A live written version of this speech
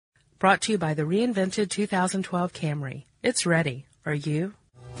Brought to you by the reinvented 2012 Camry. It's ready. Are you?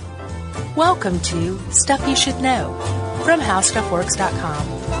 Welcome to Stuff You Should Know from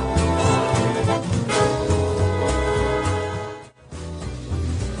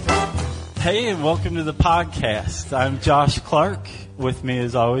HowStuffWorks.com. Hey, and welcome to the podcast. I'm Josh Clark. With me,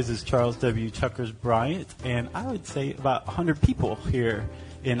 as always, is Charles W. Chuckers Bryant, and I would say about 100 people here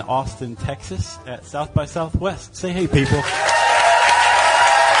in Austin, Texas, at South by Southwest. Say hey, people.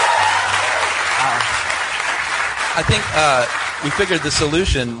 I think we figured the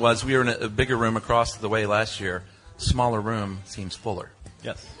solution was we were in a bigger room across the way last year. Smaller room seems fuller.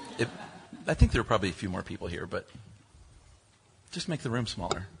 Yes. I think there are probably a few more people here, but just make the room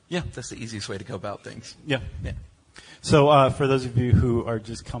smaller. Yeah. That's the easiest way to go about things. Yeah. So for those of you who are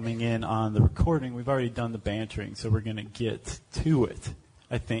just coming in on the recording, we've already done the bantering, so we're going to get to it,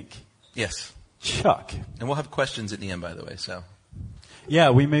 I think. Yes. Chuck. And we'll have questions at the end, by the way, so.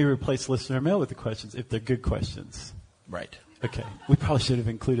 Yeah, we may replace listener mail with the questions if they're good questions. Right. Okay. We probably should have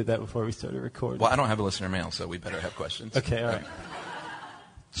included that before we started recording. Well, I don't have a listener mail, so we better have questions. Okay, all right.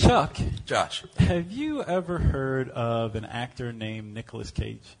 Chuck. Josh. Have you ever heard of an actor named Nicolas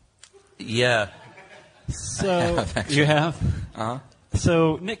Cage? Yeah. So you have? Uh-huh.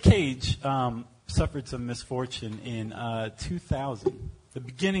 So Nick Cage suffered some misfortune in 2000, the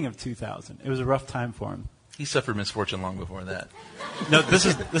beginning of 2000. It was a rough time for him. He suffered misfortune long before that. No, this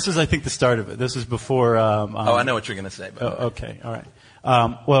is I think the start of it. This is before. I know what you're going to say. Okay, all right.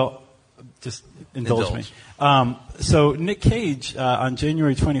 Well, just indulge me. So Nick Cage, on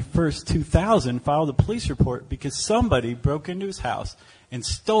January 21st, 2000, filed a police report because somebody broke into his house and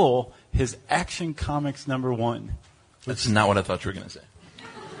stole his Action Comics #1. That's not what I thought you were going to say.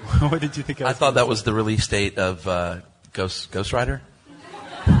 What did you think I was thought that was the release date of Ghost Rider.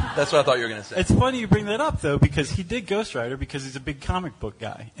 That's what I thought you were going to say. It's funny you bring that up, though, because he did Ghost Rider because he's a big comic book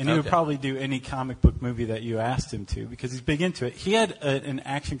guy. And he would probably do any comic book movie that you asked him to because he's big into it. He had an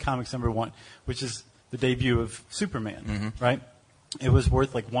Action Comics #1, which is the debut of Superman, right? It was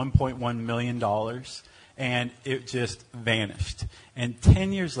worth like $1.1 million, and it just vanished. And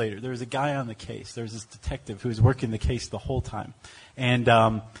 10 years later, there was a guy on the case. There was this detective who was working the case the whole time. And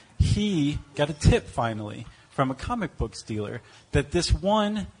he got a tip, finally, from a comic books dealer that this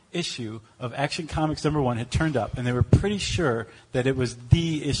one issue of Action Comics #1 had turned up, and they were pretty sure that it was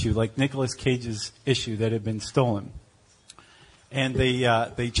the issue, like Nicolas Cage's issue, that had been stolen. And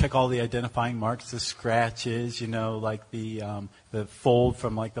they check all the identifying marks, the scratches, like the fold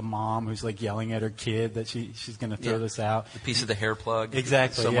from like the mom who's like yelling at her kid that she's going to throw this out. The piece of the hair plug.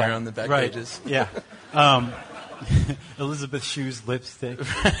 Exactly. Somewhere on the back pages. Yeah. Elizabeth Shue's lipstick.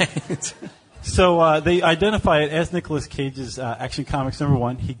 Right. So they identify it as Nicolas Cage's Action Comics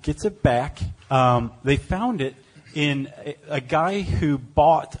 #1. He gets it back. They found it in a guy who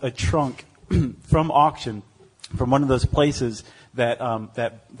bought a trunk from auction from one of those places that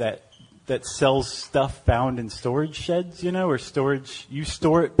sells stuff found in storage sheds, or storage you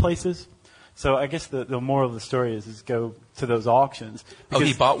store it places. So I guess the moral of the story is go to those auctions. Oh,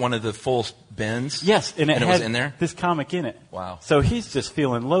 he bought one of the full bins? Yes, and it had was in there? this comic in it. Wow. So he's just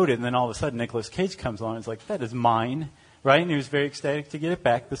feeling loaded, and then all of a sudden Nicolas Cage comes along and is like, that is mine, right? And he was very ecstatic to get it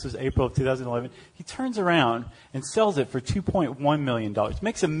back. This was April of 2011. He turns around and sells it for $2.1 million.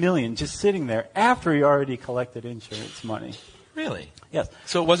 Makes $1 million just sitting there after he already collected insurance money. Really? Yes.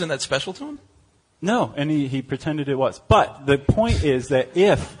 So it wasn't that special to him? No, and he pretended it was. But the point is that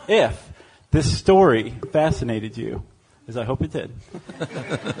if this story fascinated you, as I hope it did,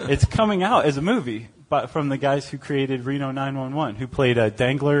 it's coming out as a movie from the guys who created Reno 911, who played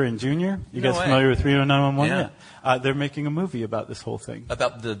Dangler and Jr. You guys familiar with Reno 911? Yeah. They're making a movie about this whole thing.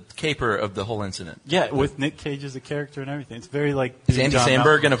 About the caper of the whole incident. Yeah, with Nick Cage as a character and everything. It's very like... Is Andy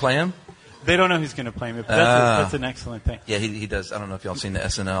Samberg going to play him? They don't know who's going to play him, but that's an excellent thing. Yeah, he does. I don't know if y'all seen the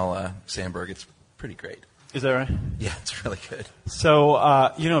SNL Samberg. It's pretty great. Is that right? Yeah, it's really good. So,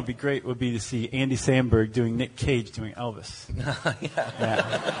 it'd be great would be to see Andy Samberg doing Nick Cage doing Elvis.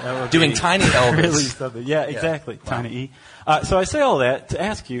 Yeah. Doing Tiny Elvis. Really something. Yeah, exactly. Wow. Tiny E. So I say all that to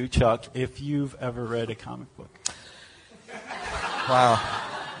ask you, Chuck, if you've ever read a comic book. Wow.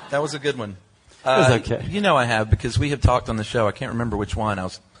 That was a good one. It was okay. I have, because we have talked on the show. I can't remember which one. I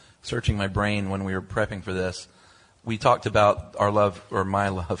was searching my brain when we were prepping for this. We talked about our love, or my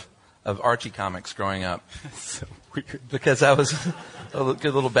love, of Archie comics growing up. So weird. Because I was a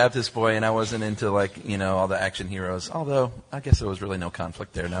good little Baptist boy, and I wasn't into all the action heroes. Although I guess there was really no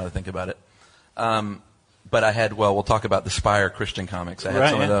conflict there now that I think about it. But I had, we'll talk about the Spire Christian comics. I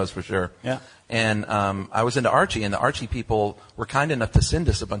had some of those for sure. Yeah. And I was into Archie, and the Archie people were kind enough to send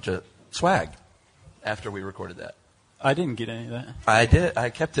us a bunch of swag after we recorded that. I didn't get any of that. I did. I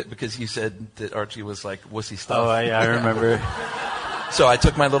kept it because you said that Archie was like wussy stuff. Oh, yeah, I remember. So I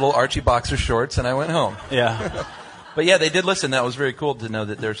took my little Archie boxer shorts and I went home. Yeah. But yeah, they did listen. That was very cool to know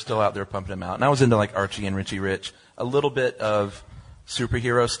that they're still out there pumping them out. And I was into like Archie and Richie Rich, a little bit of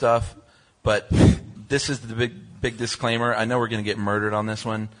superhero stuff. But this is the big disclaimer. I know we're going to get murdered on this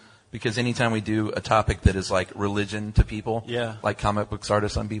one because anytime we do a topic that is like religion to people, like comic books are to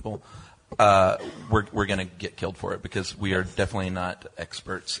some people, we're going to get killed for it because we are definitely not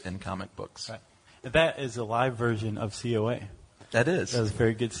experts in comic books. Right. That is a live version of COA. That is. That was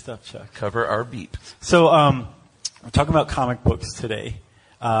very good stuff, Chuck. Cover our beep. So, we're talking about comic books today.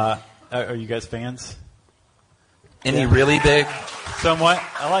 Are you guys fans? Any really big? Somewhat.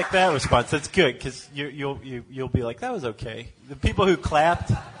 I like that response. That's good because you'll be like, that was okay. The people who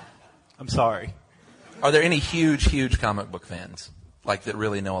clapped, I'm sorry. Are there any huge comic book fans like that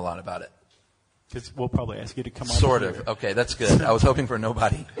really know a lot about it? Because we'll probably ask you to come on. Sort of. Okay, that's good. I was hoping for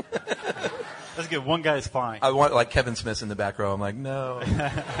nobody. That's good. One guy's fine. I want like Kevin Smith's in the back row. I'm like, no.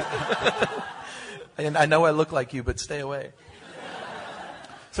 And I know I look like you, but stay away.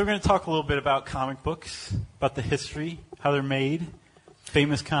 So we're going to talk a little bit about comic books, about the history, how they're made,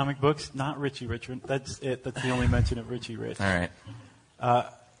 famous comic books. Not Richie Rich. That's it. That's the only mention of Richie Rich. All right.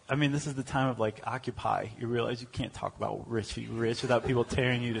 I mean, this is the time of like Occupy. You realize you can't talk about Richie Rich without people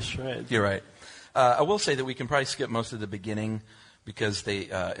tearing you to shreds. You're right. I will say that we can probably skip most of the beginning because they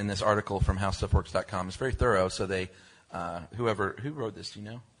in this article from HowStuffWorks.com is very thorough. So they who wrote this? Do you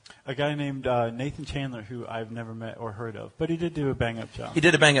know? A guy named Nathan Chandler, who I've never met or heard of, but he did do a bang-up job. He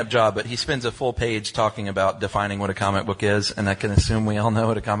did a bang-up job, but he spends a full page talking about defining what a comic book is, and I can assume we all know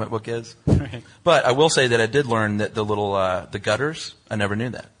what a comic book is. Right. But I will say that I did learn that the little the gutters, I never knew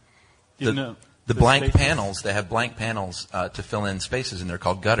that. The blank spaces? Panels, they have blank panels to fill in spaces, and they're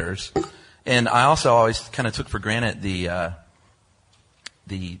called gutters. And I also always kind of took for granted the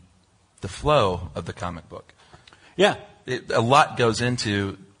flow of the comic book. Yeah. A lot goes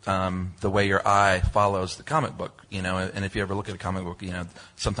into the way your eye follows the comic book, and if you ever look at a comic book,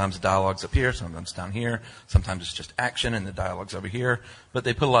 sometimes the dialogue's up here, sometimes down here, sometimes it's just action and the dialogue's over here, but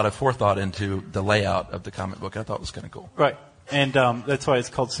they put a lot of forethought into the layout of the comic book. I thought it was kind of cool. Right. And that's why it's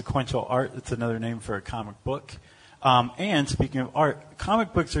called sequential art. It's another name for a comic book. And speaking of art,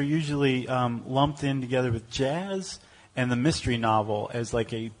 comic books are usually lumped in together with jazz and the mystery novel as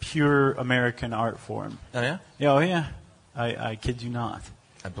like a pure American art form. Oh, yeah? Yeah, oh, yeah. I kid you not.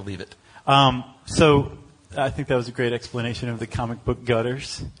 I believe it. So I think that was a great explanation of the comic book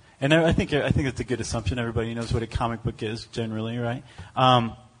gutters. And I think it's a good assumption. Everybody knows what a comic book is generally, right?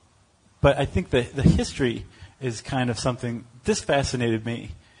 But I think the history is kind of something, this fascinated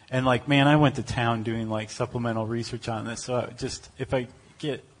me. And like, man, I went to town doing like supplemental research on this. So if I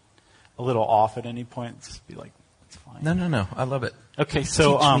get a little off at any point, just be like, it's fine. No. I love it. Okay,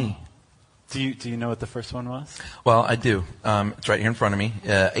 so Teach me. Do you know what the first one was? Well, I do. It's right here in front of me.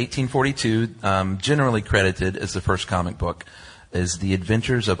 1842, generally credited as the first comic book, is The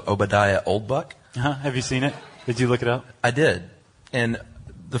Adventures of Obadiah Oldbuck. Have you seen it? Did you look it up? I did. And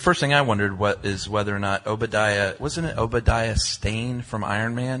the first thing I wondered is whether or not wasn't it Obadiah Stane from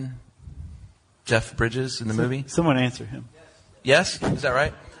Iron Man? Jeff Bridges in the movie? Someone answer him. Yes? Is that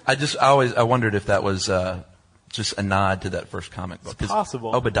right? I wondered if that was just a nod to that first comic book. It's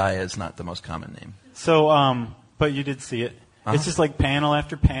possible. Obadiah is not the most common name. So, but you did see it. Uh-huh. It's just like panel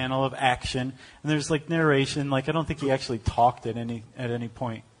after panel of action, and there's like narration. Like I don't think he actually talked at any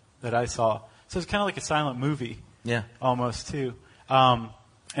point that I saw. So it's kind of like a silent movie. Yeah. Almost too. And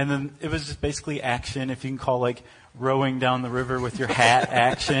then it was just basically action. If you can call like rowing down the river with your hat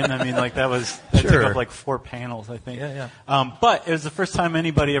action. I mean, like that took up like 4 panels, I think. Yeah. But it was the first time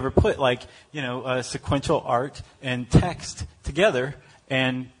anybody ever put like, sequential art and text together.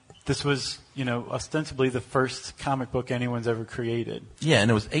 And this was, ostensibly the first comic book anyone's ever created. Yeah, and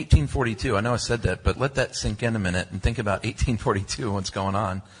it was 1842. I know I said that, but let that sink in a minute and think about 1842 and what's going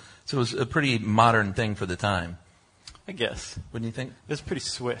on. So it was a pretty modern thing for the time. I guess. Wouldn't you think? It was pretty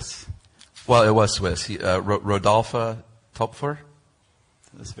Swiss. Well, it was Swiss. Rodolphe Topfer?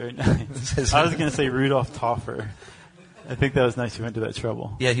 That's very nice. I was going to say Rudolf Toffer. I think that was nice you went to that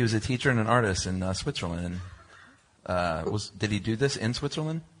trouble. Yeah, he was a teacher and an artist in Switzerland. Did he do this in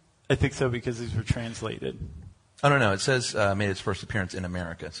Switzerland? I think so because these were translated. I don't know. It says made its first appearance in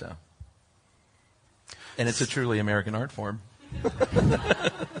America, so. And it's a truly American art form.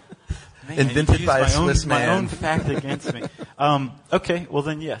 Man, invented by a Swiss man. My own fact against me. Okay, well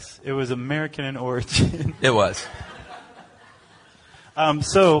then yes, it was American in origin. It was.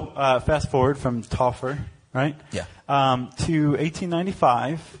 So fast forward from Toffer, right? Yeah. To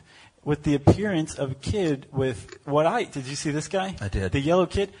 1895, with the appearance of a kid with did you see this guy? I did. The yellow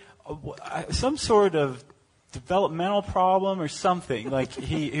kid, some sort of developmental problem or something. Like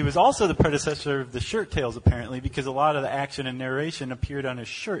he was also the predecessor of the shirt tails apparently, because a lot of the action and narration appeared on his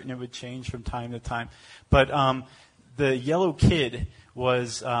shirt and it would change from time to time. But the yellow kid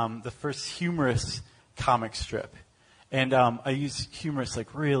was the first humorous comic strip, and I use humorous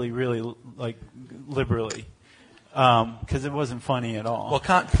like really, really like liberally. Because it wasn't funny at all. Well,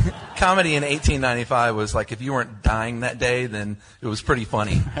 comedy in 1895 was like, if you weren't dying that day, then it was pretty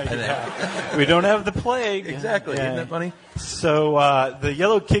funny. I think. We don't have the plague. Exactly. Yeah. Isn't that funny? So the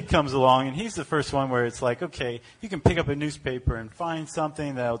yellow kid comes along, and he's the first one where it's like, okay, you can pick up a newspaper and find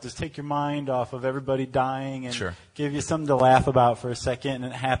something that'll just take your mind off of everybody dying and Sure. give you something to laugh about for a second, and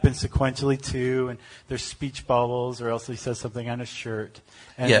it happens sequentially too, and there's speech bubbles, or else he says something on his shirt.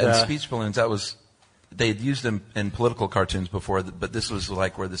 And, and speech balloons, they'd used them in political cartoons before, but this was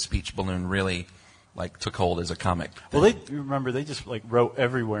like where the speech balloon really like took hold as a comic. Well, they just like wrote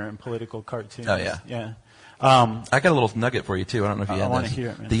everywhere in political cartoons. Oh, yeah. Yeah. I got a little nugget for you too. I don't know if you had this. I want to hear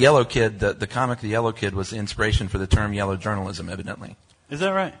it, man. The Yellow Kid, the comic The Yellow Kid was the inspiration for the term yellow journalism, evidently. Is that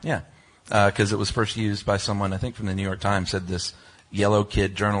right? Yeah. Because it was first used by someone, I think from the New York Times, said this Yellow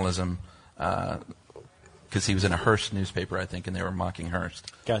Kid journalism, because he was in a Hearst newspaper, I think, and they were mocking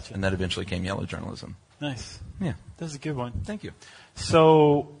Hearst. Gotcha. And that eventually came yellow journalism. Nice. Yeah. That's a good one. Thank you.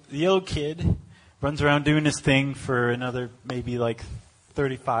 So the yellow kid runs around doing his thing for another maybe like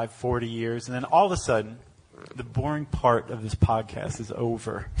 35, 40 years, and then all of a sudden, the boring part of this podcast is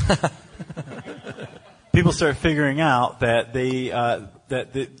over. People start figuring out that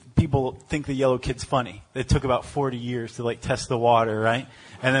that people think the yellow kid's funny. It took about 40 years to like test the water, right?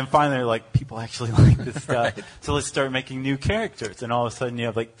 And then finally, they're like, people actually like this stuff. Right. So let's start making new characters. And all of a sudden, you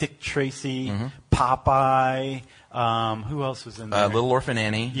have like Dick Tracy, Popeye. Who else was in there? Little Orphan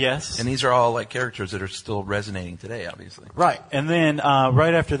Annie. Yes. And these are all like characters that are still resonating today, obviously. Right. And then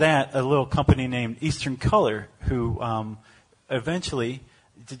right after that, a little company named Eastern Color, who eventually,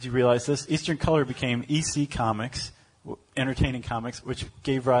 did you realize this? Eastern Color became EC Comics, Entertaining Comics, which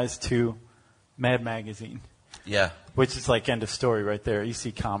gave rise to Mad Magazine. Yeah. Which is like end of story right there.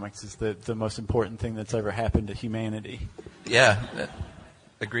 EC Comics is the most important thing that's ever happened to humanity. Yeah.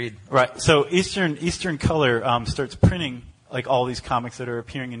 Agreed. Right. So Eastern Color starts printing like all these comics that are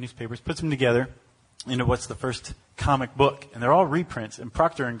appearing in newspapers, puts them together into what's the first comic book, and they're all reprints. And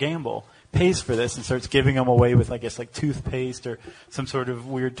Procter and Gamble pays for this and starts giving them away with, I guess, like toothpaste or some sort of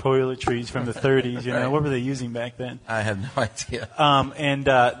weird toiletries from the 30s. You know, what were they using back then? I have no idea. And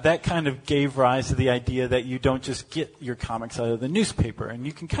that kind of gave rise to the idea that you don't just get your comics out of the newspaper, and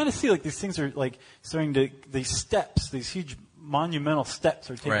you can kind of see like these things are like starting to these huge monumental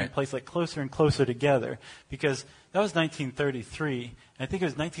steps are taking place like closer and closer together, because that was 1933, and I think it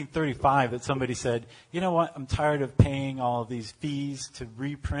was 1935 that somebody said, you know what, I'm tired of paying all of these fees to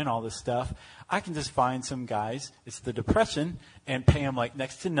reprint all this stuff. I can just find some guys, it's the Depression, and pay them like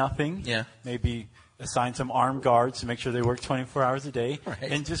next to nothing. Yeah. Maybe assign some armed guards to make sure they work 24 hours a day,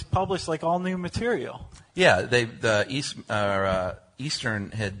 and just publish like all new material. Yeah,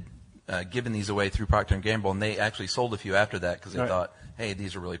 Eastern had given these away through Procter & Gamble, and they actually sold a few after that because they thought, hey,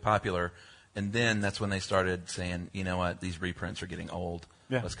 these are really popular. And then that's when they started saying, you know what, these reprints are getting old.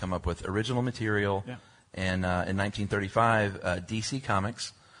 Yeah. Let's come up with original material. Yeah. And in 1935, DC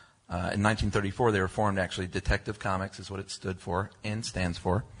Comics. In 1934, they were formed, actually. Detective Comics is what it stood for and stands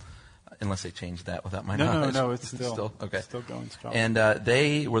for. Unless they changed that without my knowledge. No, it's still okay. Still going strong. And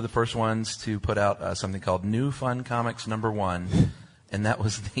they were the first ones to put out something called New Fun Comics #1. And that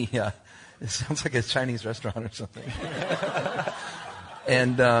was it sounds like a Chinese restaurant or something.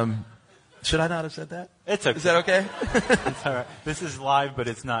 And should I not have said that? It's okay. Is that okay? It's all right. This is live, but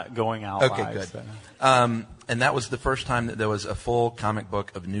it's not going out okay, live. Good. So. And that was the first time that there was a full comic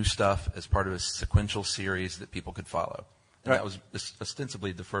book of new stuff as part of a sequential series that people could follow. And that was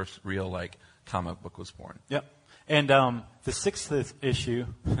ostensibly the first real like comic book was born. Yep. And the sixth issue,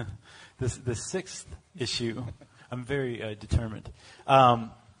 the sixth issue, I'm very determined,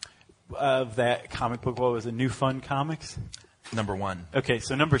 of that comic book. What was it? New Fun Comics? #1. Okay,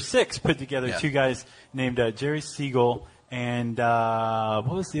 so #6 put together two guys named Jerry Siegel and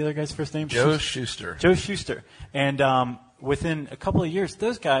what was the other guy's first name? Joe Shuster. Joe Shuster. And within a couple of years,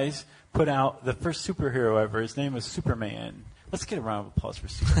 those guys put out the first superhero ever. His name was Superman. Let's get a round of applause for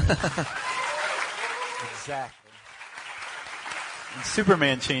Superman. Exactly. And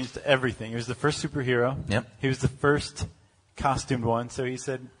Superman changed everything. He was the first superhero. Yep. He was the first costumed one. So he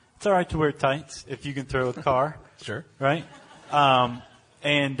said, it's all right to wear tights if you can throw a car. Sure. Right?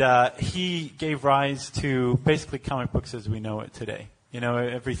 And he gave rise to basically comic books as we know it today.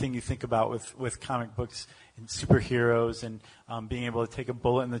 everything you think about with comic books and superheroes and being able to take a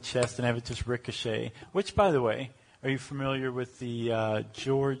bullet in the chest and have it just ricochet. Which, by the way, are you familiar with the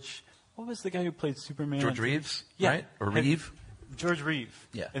George? What was the guy who played Superman? George Reeves, yeah. Right? Or Reeve? George Reeve.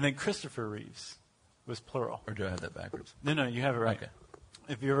 Yeah. And then Christopher Reeves was plural. Or do I have that backwards? No, you have it right. Okay.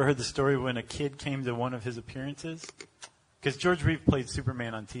 Have you ever heard the story when a kid came to one of his appearances? Because George Reeve played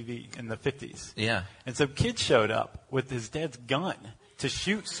Superman on TV in the 50s. Yeah. And some kid showed up with his dad's gun to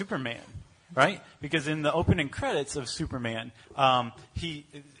shoot Superman, right? Because in the opening credits of Superman, some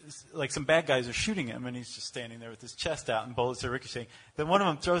bad guys are shooting him, and he's just standing there with his chest out and bullets are ricocheting. Then one of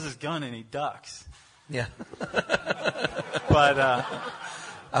them throws his gun and he ducks. Yeah. But I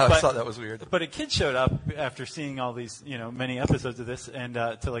always thought that was weird. But a kid showed up after seeing all these, many episodes of this, and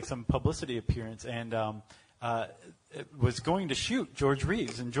to some publicity appearance, and was going to shoot George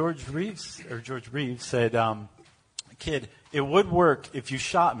Reeves. And George Reeves said, "Kid, it would work if you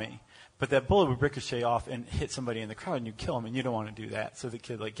shot me, but that bullet would ricochet off and hit somebody in the crowd, and you'd kill him, and you don't want to do that." So the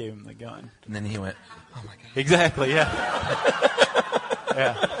kid gave him the gun. And then he went, "Oh my God!" Exactly. Yeah.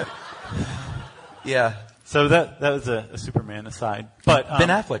 Yeah. Yeah. So that was a Superman aside. But Ben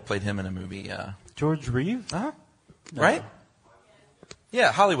Affleck played him in a movie. George Reeves? Uh-huh. No. Right?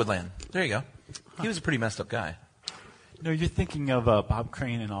 Yeah, Hollywoodland. There you go. He was a pretty messed up guy. No, you're thinking of Bob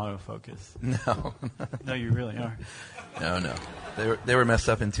Crane in Autofocus. No. No, you really are. No. They were messed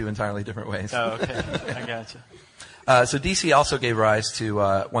up in two entirely different ways. Oh, okay. I gotcha. So DC also gave rise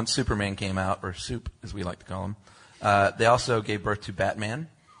to, once Superman came out, or Soup, as we like to call him, they also gave birth to Batman.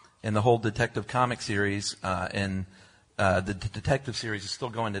 And the whole Detective Comic series, and the Detective series is still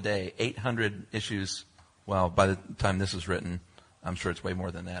going today. 800 issues. Well, by the time this was written, I'm sure it's way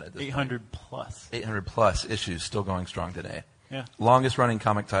more than that at this 800 point. plus. 800 plus issues still going strong today. Yeah. Longest running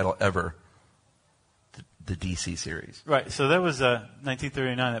comic title ever, the DC series. Right. So that was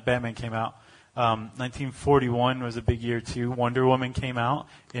 1939 that Batman came out. 1941 was a big year too. Wonder Woman came out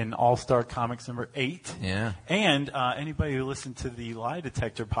in All-Star Comics number 8. Yeah. And anybody who listened to the Lie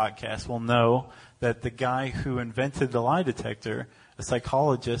Detector podcast will know that the guy who invented the lie detector, a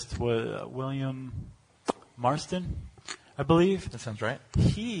psychologist, was William Marston, I believe. That sounds right.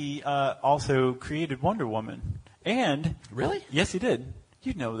 He also created Wonder Woman. And really? Yes, he did.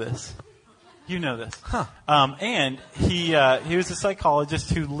 You know this. Huh. And he was a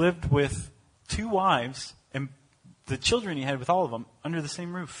psychologist who lived with 2 wives and the children he had with all of them under the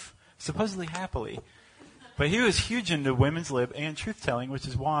same roof, supposedly happily. But he was huge into women's lib and truth-telling, which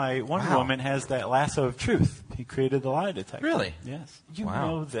is why Wonder Woman has that lasso of truth. He created the lie detector. Really? Yes. You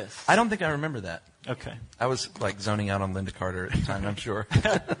know this. I don't think I remember that. Okay. I was zoning out on Linda Carter at the time, I'm sure.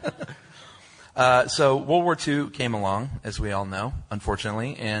 So World War II came along, as we all know,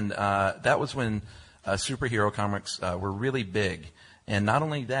 unfortunately, and that was when superhero comics were really big. And not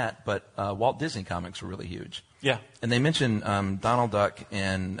only that, but Walt Disney comics were really huge. Yeah. And they mentioned Donald Duck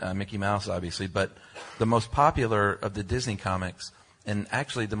and Mickey Mouse, obviously, but the most popular of the Disney comics, and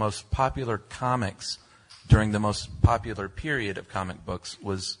actually the most popular comics during the most popular period of comic books,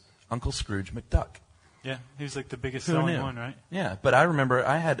 was Uncle Scrooge McDuck. Yeah, he was the biggest selling one, right? Yeah, but I remember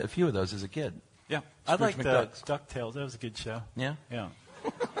I had a few of those as a kid. Yeah. I liked DuckTales. That was a good show. Yeah? Yeah.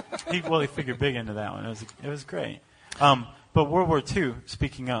 He figured big into that one. It was great. But World War II,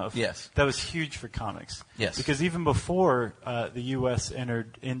 speaking of, yes, that was huge for comics. Yes. Because even before the U.S.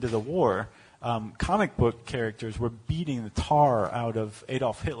 entered into the war, comic book characters were beating the tar out of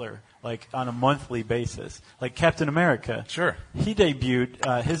Adolf Hitler, on a monthly basis. Like Captain America. Sure. He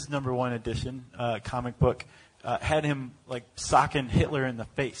debuted, his #1 edition comic book had him, socking Hitler in the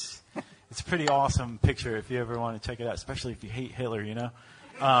face. It's a pretty awesome picture if you ever want to check it out, especially if you hate Hitler,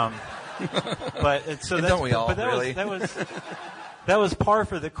 But so don't we all? But really? That was par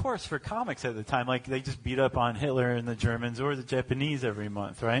for the course for comics at the time. They just beat up on Hitler and the Germans or the Japanese every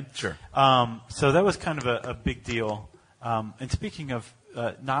month, right? Sure. So that was kind of a big deal. And speaking of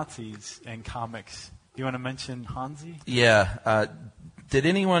Nazis and comics, you want to mention Hansi? Yeah. Did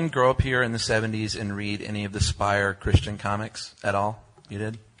anyone grow up here in the 70s and read any of the Spire Christian comics at all? You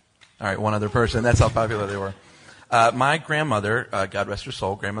did? All right, one other person. That's how popular they were. My grandmother, God rest her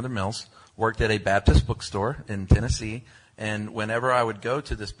soul, Grandmother Mills, worked at a Baptist bookstore in Tennessee, and whenever I would go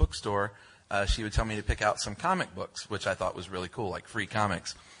to this bookstore, she would tell me to pick out some comic books, which I thought was really cool, like free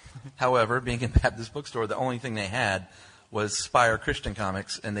comics. However, being in Baptist bookstore, the only thing they had was Spire Christian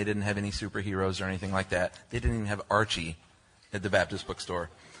comics, and they didn't have any superheroes or anything like that. They didn't even have Archie at the Baptist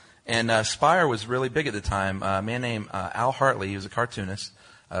bookstore. And Spire was really big at the time. A man named Al Hartley, he was a cartoonist,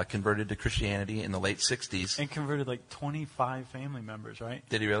 converted to Christianity in the late 60s. And converted 25 family members, right?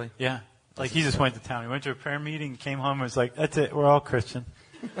 Did he really? Yeah. Like he just went to town. He went to a prayer meeting, came home, and was like, "That's it. We're all Christian.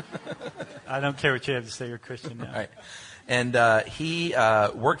 I don't care what you have to say. You're Christian now." Right. And he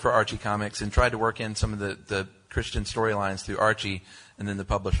worked for Archie Comics and tried to work in some of the Christian storylines through Archie. And then the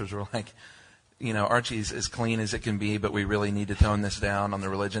publishers were like, Archie's as clean as it can be, but we really need to tone this down on the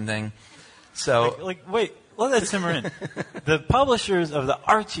religion thing. So, wait, let that simmer in. The publishers of the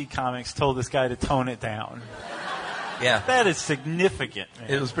Archie comics told this guy to tone it down. Yeah. That is significant, man.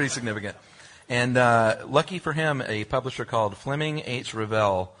 It was pretty significant. And lucky for him, a publisher called Fleming H.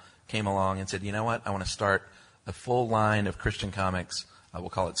 Revell came along and said, you know what, I want to start a full line of Christian comics. We'll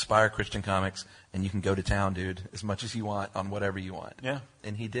call it Spire Christian Comics, and you can go to town, dude, as much as you want on whatever you want. Yeah.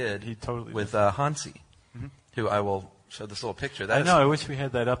 And he did. He totally with did. Hansi, who I will show this little picture. I wish we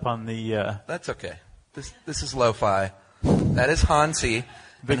had that up on the... That's okay. This is lo-fi. That is Hansi.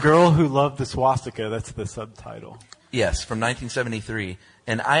 The Girl Who Loved the Swastika, that's the subtitle. Yes, from 1973.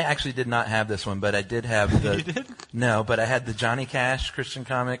 And I actually did not have this one, but I did have the... You did? No, but I had the Johnny Cash Christian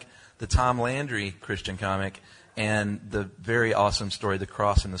comic, the Tom Landry Christian comic, and the very awesome story, The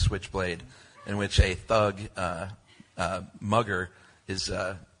Cross and the Switchblade, in which a thug mugger is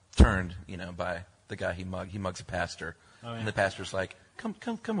turned, by the guy he mugged. He mugs a pastor, and the pastor's like, "Come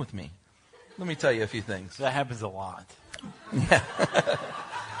with me. Let me tell you a few things." That happens a lot. Yeah.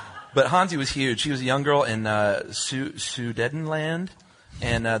 But Hansi was huge. She was a young girl in Sudetenland,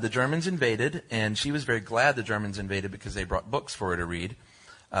 and the Germans invaded, and she was very glad the Germans invaded because they brought books for her to read.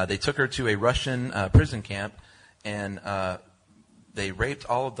 They took her to a Russian prison camp, and they raped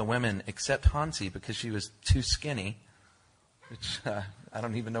all of the women except Hansi because she was too skinny, which I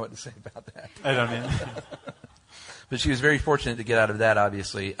don't even know what to say about that. I don't either. But she was very fortunate to get out of that,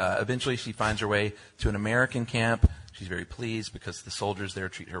 obviously. Eventually, she finds her way to an American camp. She's very pleased because the soldiers there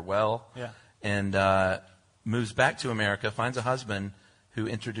treat her well. Yeah. And moves back to America, finds a husband who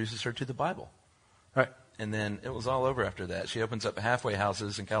introduces her to the Bible. Right. And then it was all over after that. She opens up halfway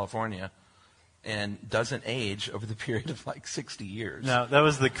houses in California and doesn't age over the period of 60 years. No, that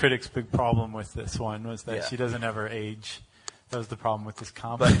was the critics' big problem with this one, was that Yeah. she doesn't ever age. That was the problem with this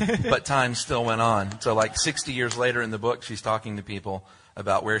comic. But time still went on. So 60 years later in the book, she's talking to people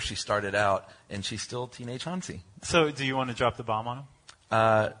about where she started out, and she's still teenage Hansi. So do you want to drop the bomb on him?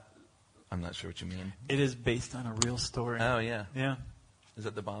 I'm not sure what you mean. It is based on a real story. Oh, yeah. Yeah. Is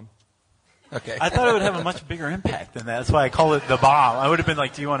that the bomb? Okay. I thought it would have a much bigger impact than that. That's why I call it the bomb. I would have been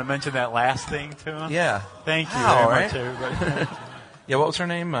like, do you want to mention that last thing to him? Yeah. Thank you Wow, very right? much, everybody. Yeah, what was her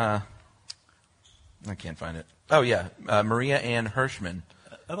name? I can't find it. Oh, yeah. Maria Ann Hirschman.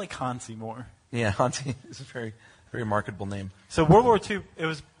 I like Hansi more. Yeah, Hansi is a very, very marketable name. So World War II, it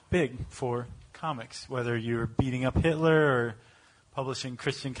was big for comics, whether you were beating up Hitler or publishing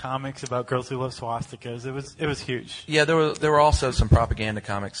Christian comics about girls who love swastikas. It was huge. Yeah, there were also some propaganda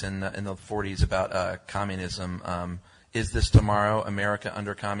comics in the 40s about communism. Is This Tomorrow? America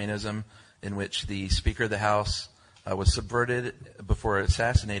Under Communism, in which the Speaker of the House was subverted before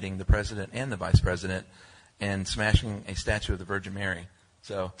assassinating the president and the vice president and smashing a statue of the Virgin Mary.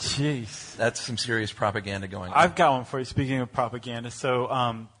 So, jeez, that's some serious propaganda going on. I've got one for you. Speaking of propaganda,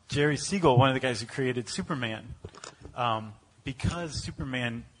 so Jerry Siegel, one of the guys who created Superman, because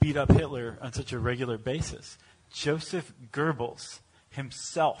Superman beat up Hitler on such a regular basis, Joseph Goebbels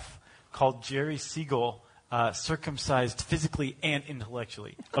himself called Jerry Siegel circumcised physically and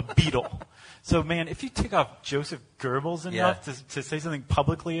intellectually, a beetle. So, man, if you take off Joseph Goebbels enough to say something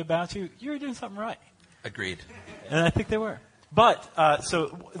publicly about you, you're doing something right. Agreed. And I think they were. But,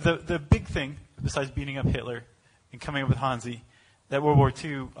 so the big thing, besides beating up Hitler and coming up with Hansi, that World War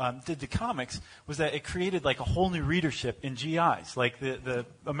II did to comics was that it created a whole new readership in GIs. The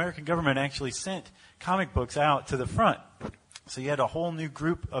American government actually sent comic books out to the front. So you had a whole new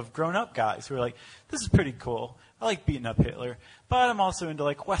group of grown-up guys who were like, this is pretty cool. I like beating up Hitler. But I'm also into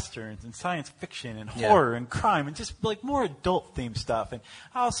Westerns and science fiction and horror and crime and just more adult-themed stuff. And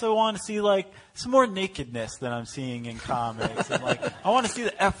I also want to see some more nakedness than I'm seeing in comics. And I want to see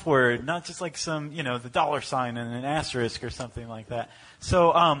the F word, not just some, the dollar sign and an asterisk or something like that.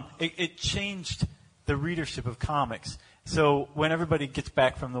 So it changed the readership of comics. So when everybody gets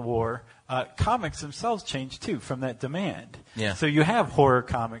back from the war, comics themselves change too from that demand. Yeah. So you have horror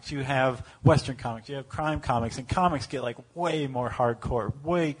comics, you have Western comics, you have crime comics, and comics get way more hardcore,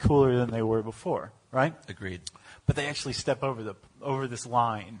 way cooler than they were before, right? Agreed. But they actually step over this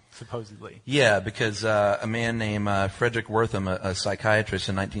line, supposedly. Yeah, because a man named Frederick Wortham, a psychiatrist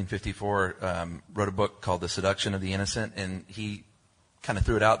in 1954, wrote a book called The Seduction of the Innocent, and he kind of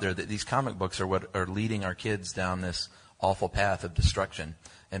threw it out there that these comic books are what are leading our kids down this awful path of destruction.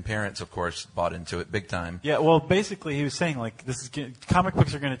 And parents, of course, bought into it big time. Yeah, well, basically, he was saying, like, comic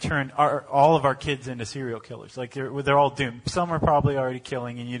books are going to turn all of our kids into serial killers. Like, they're all doomed. Some are probably already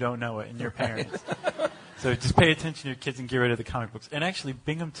killing, and you don't know it, and your parents. So just pay attention to your kids and get rid of the comic books. And actually,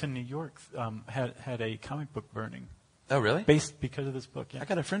 Binghamton, New York, had a comic book burning. Oh, really? Because of this book, yeah. I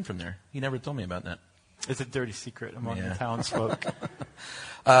got a friend from there. He never told me about that. It's a dirty secret among the townsfolk.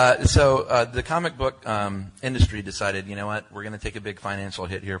 So the comic book industry decided, you know what, we're going to take a big financial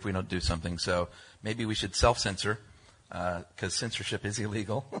hit here if we don't do something. So maybe we should self-censor because censorship is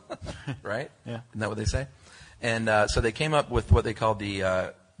illegal, right? Yeah. Isn't that what they say? And so they came up with what they called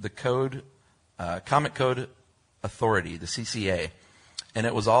the Comic Code Authority, the CCA. And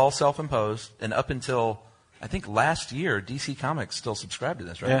it was all self-imposed. And up until, I think, last year, DC Comics still subscribed to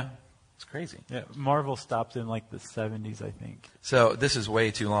this, right? Yeah. It's crazy. Yeah, Marvel stopped in like the 70s, I think. So this is way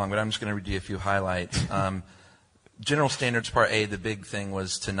too long, but I'm just going to read you a few highlights. General Standards Part A, the big thing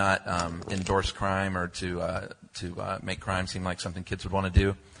was to not endorse crime or to make crime seem like something kids would want to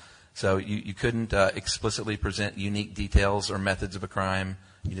do. So you couldn't explicitly present unique details or methods of a crime.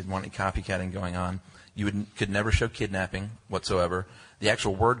 You didn't want any copycatting going on. You could never show kidnapping whatsoever. The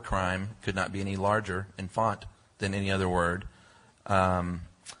actual word crime could not be any larger in font than any other word.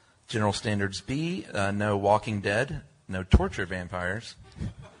 General Standards B, no Walking Dead, no torture vampires.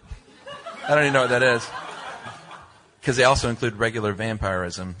 I don't even know what that is. Because they also include regular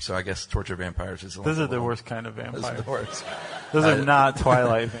vampirism, so I guess torture vampires is a little. Those are the worst kind of vampires. Those are the worst. Those are not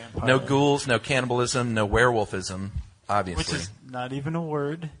Twilight vampires. No ghouls, no cannibalism, no werewolfism, obviously. Which is not even a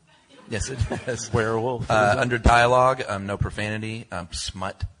word. Yes, it is. Werewolf. Under dialogue, no profanity,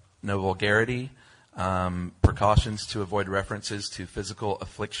 smut, no vulgarity. Precautions to avoid references to physical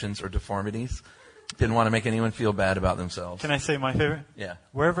afflictions or deformities. Didn't want to make anyone feel bad about themselves. Can I say my favorite? Yeah.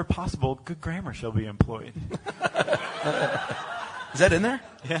 Wherever possible, good grammar shall be employed. Is that in there?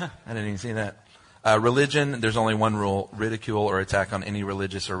 Yeah. I didn't even see that. Religion, there's only one rule. Ridicule or attack on any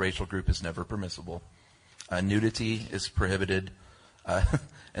religious or racial group is never permissible. Nudity is prohibited.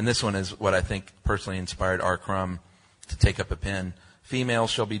 And this one is what I think personally inspired R. Crumb to take up a pen. Females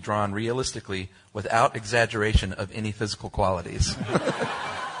shall be drawn realistically without exaggeration of any physical qualities.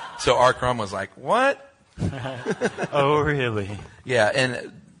 So R. Crumb was like, what? Oh, really? Yeah,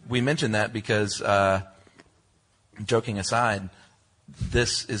 and we mentioned that because, joking aside,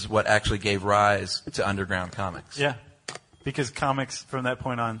 this is what actually gave rise to underground comics. Yeah, because comics from that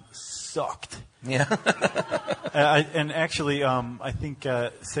point on sucked. Yeah. And actually, I think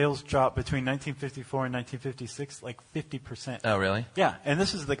sales dropped between 1954 and 1956 like 50%. Oh, really? Yeah, and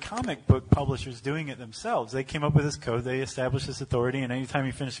this is the comic book publishers doing it themselves. They came up with this code. They established this authority, and anytime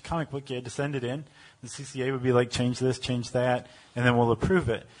you finished a comic book, you had to send it in. The CCA would be like, change this, change that, and then we'll approve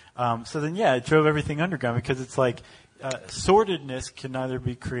it. So then, yeah, it drove everything underground because it's like sordidness can neither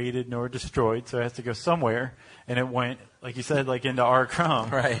be created nor destroyed, so it has to go somewhere. And it went, like you said, like into R.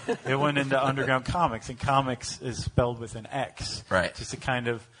 Crumb. Right. It went into underground comics, and comics is spelled with an X. Right. Just to kind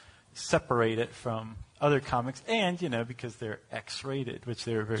of separate it from other comics, and, because they're X-rated, which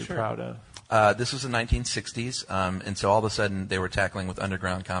they were very proud of. This was the 1960s, and so all of a sudden they were tackling with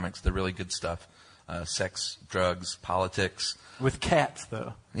underground comics the really good stuff. Sex, drugs, politics. With cats,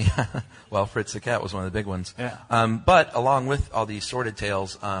 though. Yeah. Well, Fritz the Cat was one of the big ones. Yeah. But along with all these sordid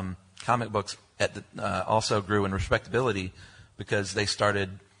tales, comic books also grew in respectability because they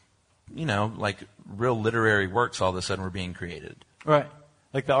started, like real literary works all of a sudden were being created. Right.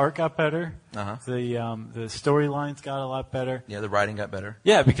 Like the art got better. Uh-huh. The storylines got a lot better. Yeah, the writing got better.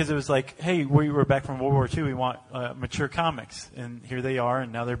 Yeah, because it was like, hey, we were back from World War II. We want mature comics, and here they are,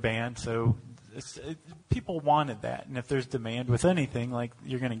 and now they're banned. So people wanted that, and if there's demand with anything, like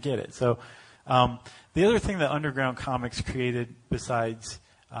you're going to get it. So the other thing that underground comics created besides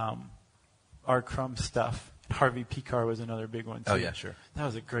R. Crumb stuff, Harvey Pekar was another big one too. Oh yeah, sure. That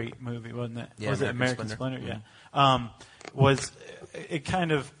was a great movie, wasn't it? Yeah, was it American Splendor? Yeah. It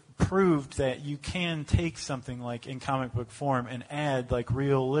kind of proved that you can take something like in comic book form and add like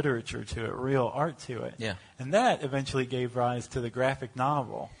real literature to it, real art to it. Yeah. And that eventually gave rise to the graphic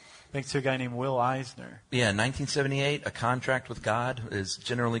novel, thanks to a guy named Will Eisner. Yeah, in 1978, A Contract with God is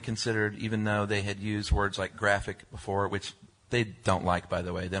generally considered, even though they had used words like graphic before, which they don't like, by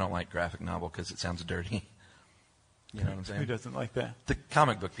the way. They don't like graphic novel because it sounds dirty. You know what I'm saying? Who doesn't like that? The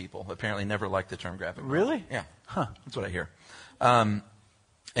comic book people apparently never liked the term graphic novel. Really? Yeah. Huh. That's what I hear.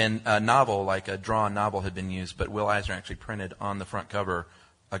 And a novel, like a drawn novel, had been used, but Will Eisner actually printed on the front cover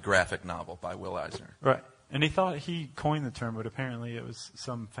a graphic novel by Will Eisner. Right. And he thought he coined the term, but apparently it was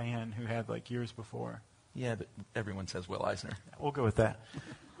some fan who had like years before. Yeah, but everyone says Will Eisner. We'll go with that.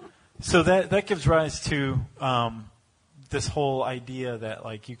 So that gives rise to this whole idea that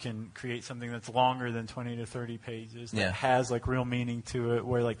like you can create something that's longer than 20 to 30 pages that has like real meaning to it,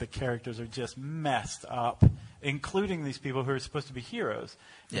 where like the characters are just messed up, including these people who are supposed to be heroes.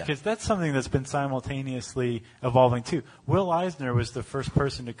 Because that's something that's been simultaneously evolving too. Will Eisner was the first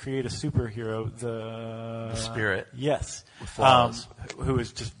person to create a superhero, the Spirit. Yes. With flaws. Who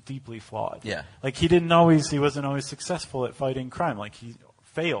was just deeply flawed. Yeah. Like he wasn't always successful at fighting crime. Like he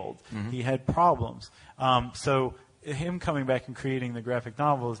failed. He had problems. So him coming back and creating the graphic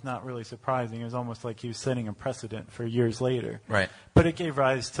novel is not really surprising. It was almost like he was setting a precedent for years later. Right. But it gave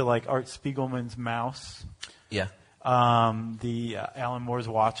rise to like Art Spiegelman's Mouse. Yeah. The Alan Moore's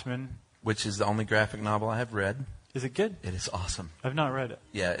Watchmen. Which is the only graphic novel I have read. Is it good? It is awesome. I've not read it.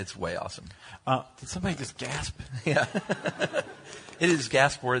 Yeah, it's way awesome. Did somebody just gasp? Yeah. It is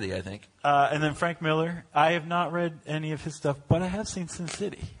gasp worthy, I think. And then Frank Miller. I have not read any of his stuff, but I have seen Sin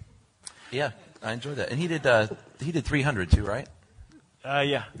City. Yeah, I enjoyed that. And he did 300 too, right?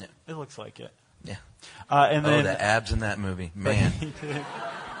 Yeah. It looks like it. Yeah. And then the abs in that movie, man.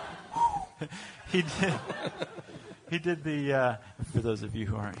 He did the. For those of you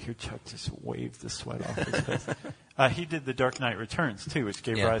who aren't here, Chuck just waved the sweat off his face. He did the Dark Knight Returns too, which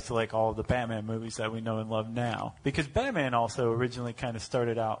gave rise to like all of the Batman movies that we know and love now. Because Batman also originally kind of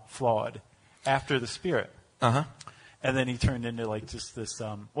started out flawed after the Spirit. And then he turned into like just this.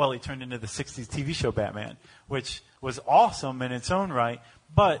 He turned into the '60s TV show Batman, which was awesome in its own right.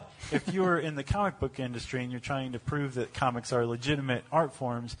 But if you're in the comic book industry and you're trying to prove that comics are legitimate art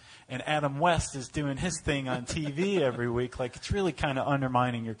forms, and Adam West is doing his thing on TV every week, like it's really kind of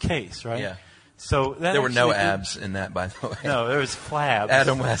undermining your case, right? Yeah. So that there were no abs in that, by the way. No, there was flabs.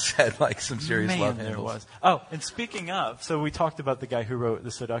 Adam West had like some serious love handles. There was. Oh, and speaking of, so we talked about the guy who wrote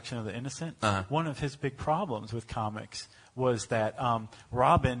The Seduction of the Innocent. One of his big problems with comics was that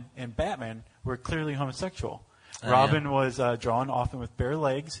Robin and Batman were clearly homosexual. Robin was drawn often with bare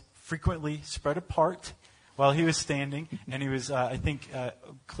legs, frequently spread apart while he was standing, and he was, I think,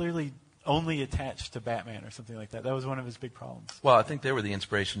 clearly only attached to Batman or something like that. That was one of his big problems. Well, I think they were the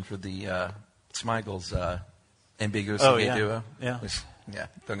inspiration for the Smigels ambiguous gay duo. Yeah. Yeah,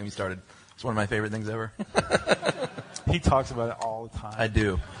 don't get me started. It's one of my favorite things ever. He talks about it all the time. I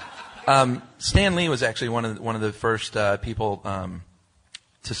do. Stan Lee was actually one of the first people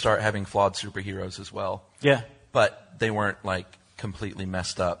to start having flawed superheroes as well. Yeah. But they weren't like completely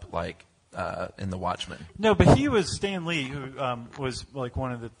messed up like in The Watchmen. No, but he was Stan Lee, who was like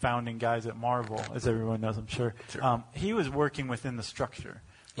one of the founding guys at Marvel, as everyone knows, I'm sure. He was working within the structure.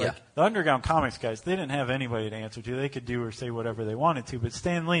 Like, the Underground Comics guys, they didn't have anybody to answer to. They could do or say whatever they wanted to. But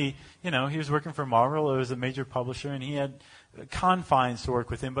Stan Lee, he was working for Marvel. It was a major publisher, and he had confines to work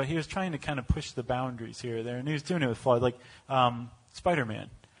within. But he was trying to kind of push the boundaries here or there, and he was doing it with flawed, like Spider-Man.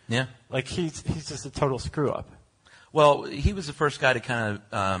 Yeah. Like he's just a total screw up. Well, he was the first guy to kind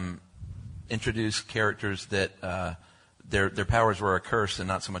of introduce characters that their powers were a curse and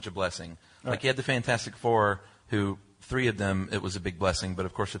not so much a blessing. Right. Like, you had the Fantastic Four, who 3 of them, it was a big blessing, but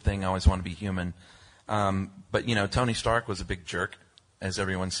of course the Thing always wanted to be human. But, Tony Stark was a big jerk, as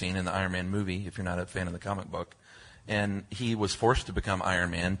everyone's seen in the Iron Man movie, if you're not a fan of the comic book. And he was forced to become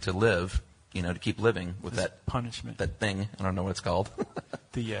Iron Man to live, to keep living with that punishment. That thing. I don't know what it's called.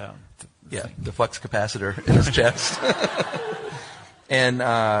 The flux capacitor in his chest. And,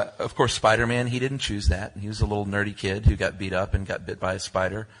 of course, Spider-Man, he didn't choose that. He was a little nerdy kid who got beat up and got bit by a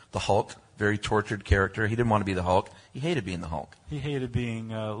spider. The Hulk, very tortured character. He didn't want to be the Hulk. He hated being the Hulk. He hated being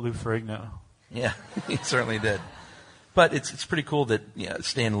Lou Ferrigno. Yeah, he certainly did. But it's pretty cool that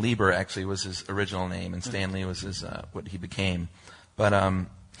Stan Lieber actually was his original name, and Stan Lee was his what he became. But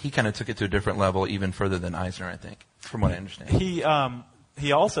he kind of took it to a different level, even further than Eisner, I think, from what I understand.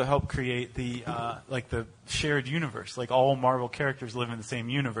 He also helped create the the shared universe. Like, all Marvel characters live in the same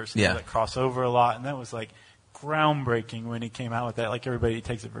universe. That cross over a lot, and that was like groundbreaking when he came out with that. Like, everybody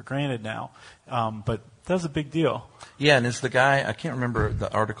takes it for granted now, but that was a big deal. Yeah, and it's the guy, I can't remember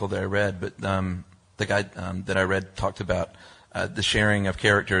the article that I read, but the guy that I read talked about the sharing of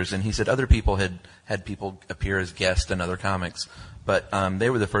characters, and he said other people had people appear as guests in other comics, but they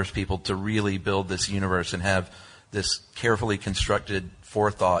were the first people to really build this universe and have this carefully constructed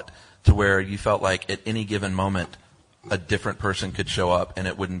forethought to where you felt like at any given moment a different person could show up, and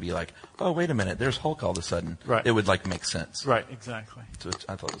it wouldn't be like, oh, wait a minute, there's Hulk all of a sudden. Right. It would make sense. Right, exactly. So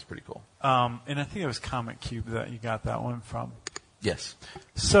I thought it was pretty cool. And I think it was Comic Cube that you got that one from. Yes.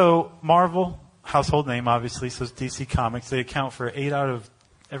 So Marvel, household name, obviously. So it's DC Comics. They account for 8 out of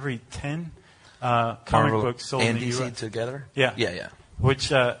every 10 comic Marvel books sold and in the DC US. together? Yeah. Yeah.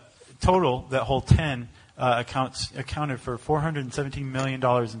 Which total, that whole 10 accounted for $417 million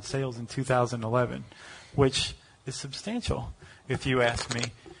in sales in 2011, which is substantial, if you ask me.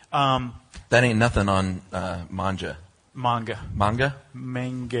 That ain't nothing on manga. Manga. Manga?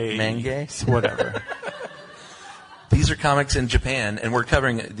 Manga. Whatever. These are comics in Japan, and we're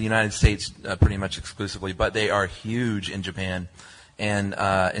covering the United States pretty much exclusively, but they are huge in Japan. And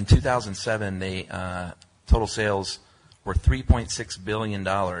in 2007, they total sales were $3.6 billion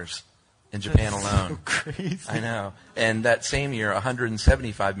in Japan alone. So crazy. I know. And that same year,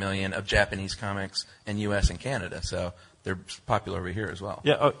 $175 million of Japanese comics in U.S. and Canada. So they're popular over here as well.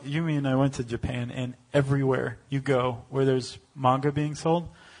 Yeah, you mean I went to Japan, and everywhere you go where there's manga being sold,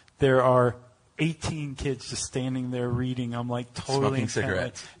 there are 18 kids just standing there reading. I'm like totally smoking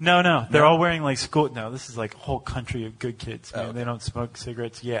cigarettes. No, they're all wearing like school. No, this is like a whole country of good kids. Man. Oh. They don't smoke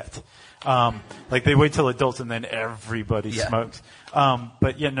cigarettes yet. Like they wait till adults and then everybody smokes.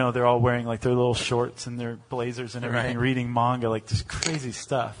 But yeah, no, they're all wearing like their little shorts and their blazers and everything, reading manga, like this crazy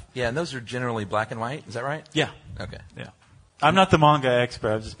stuff. Yeah, and those are generally black and white. Is that right? Yeah. Okay. Yeah. I'm not the manga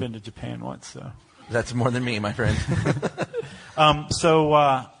expert. I've just been to Japan once, so. That's more than me, my friend.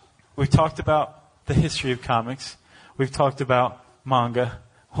 So we've talked about the history of comics. We've talked about manga.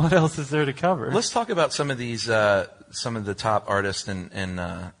 What else is there to cover? Let's talk about some of these, some of the top artists, and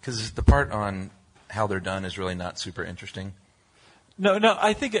because the part on how they're done is really not super interesting. No.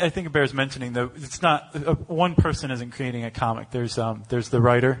 I think it bears mentioning though. It's not one person isn't creating a comic. There's the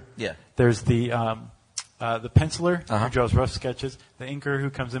writer. Yeah. There's the penciler Uh-huh. who draws rough sketches. The inker who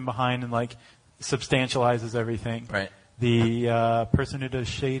comes in behind and like substantializes everything. Right. The person who does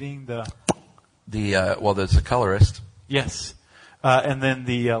shading. There's a colorist. Yes. And then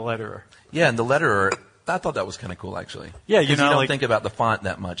the letterer. Yeah, and the letterer. I thought that was kind of cool, actually. Yeah, you don't like, think about the font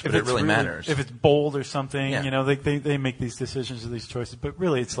that much, but it really matters. If it's bold or something, yeah. They make these decisions or these choices. But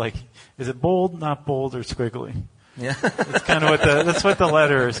really, it's like, is it bold, not bold, or squiggly? Yeah, that's kind of that's what the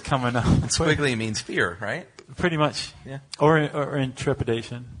letter is coming up. Squiggly means fear, right? Pretty much. Yeah. Or in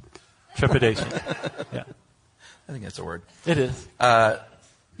trepidation. Trepidation. Yeah. I think that's a word. It is.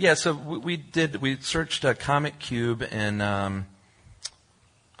 Yeah. So we searched Comic Cube, and I'm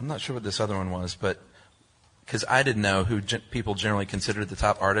not sure what this other one was, but. Because I didn't know who people generally considered the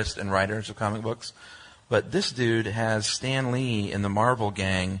top artists and writers of comic books. But this dude has Stan Lee in the Marvel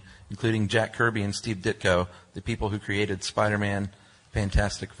gang, including Jack Kirby and Steve Ditko, the people who created Spider-Man,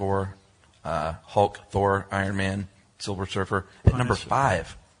 Fantastic Four, Hulk, Thor, Iron Man, Silver Surfer, at number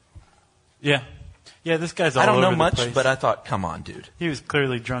 5. Yeah. Yeah, this guy's all I don't over know the much, place. but I thought, come on, dude. He was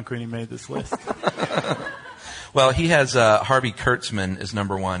clearly drunk when he made this list. Well, he has Harvey Kurtzman as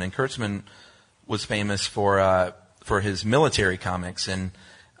number 1, and Kurtzman was famous for his military comics, and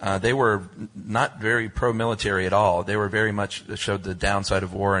they were not very pro-military at all. They were very much showed the downside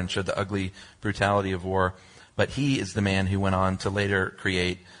of war and showed the ugly brutality of war. But he is the man who went on to later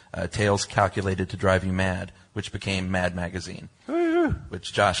create Tales Calculated to Drive You Mad, which became Mad Magazine,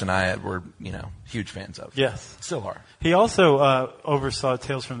 which Josh and I were huge fans of. Yes, still are. He also oversaw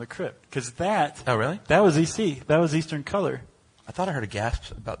Tales from the Crypt because that. Oh, really? That was EC. That was Eastern Color. I thought I heard a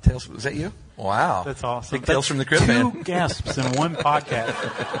gasp about Tales. Was that you? Wow. That's awesome. Big Tales from the Crypt, man. 2 gasps in one podcast.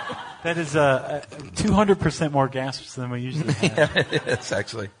 That is 200% more gasps than we usually have. Yeah, it is,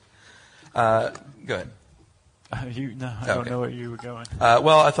 actually. Go ahead. I don't know where you were going.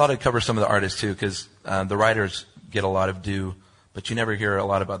 Well, I thought I'd cover some of the artists, too, because the writers get a lot of due, but you never hear a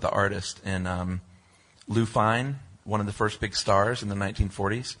lot about the artist. And Lou Fine, one of the first big stars in the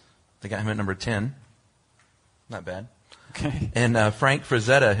 1940s. They got him at number 10. Not bad. Okay. And Frank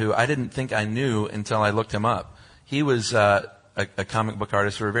Frazetta, who I didn't think I knew until I looked him up. He was a comic book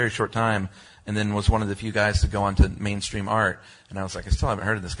artist for a very short time, and then was one of the few guys to go on to mainstream art. And I was like, I still haven't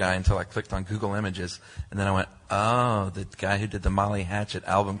heard of this guy until I clicked on Google Images. And then I went, oh, the guy who did the Molly Hatchet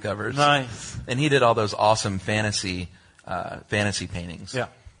album covers. Nice. And he did all those awesome fantasy paintings. Yeah.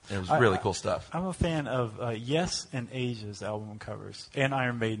 It was really cool stuff. I'm a fan of Yes and Asia's album covers, and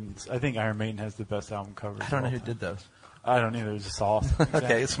Iron Maiden's. I think Iron Maiden has the best album covers. I don't know who did those. I don't either. It's just awesome.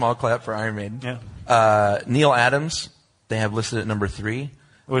 Okay, small clap for Iron Maiden. Yeah. Neil Adams, they have listed at number 3.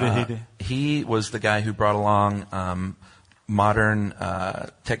 What did he do? He was the guy who brought along modern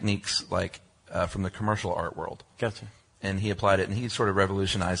techniques like from the commercial art world. Gotcha. And he applied it, and he sort of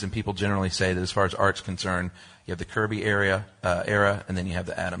revolutionized. And people generally say that as far as art's concerned, you have the Kirby era, and then you have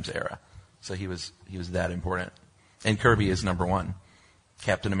the Adams era. So he was that important. And Kirby is number 1.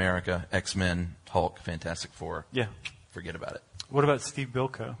 Captain America, X-Men, Hulk, Fantastic Four. Yeah. Forget about it. What about Steve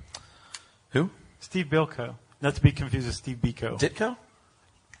Bilko? Who? Steve Bilko. Not to be confused with Steve Biko. Ditko?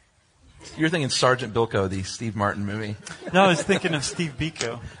 You're thinking Sergeant Bilko, the Steve Martin movie. No, I was thinking of Steve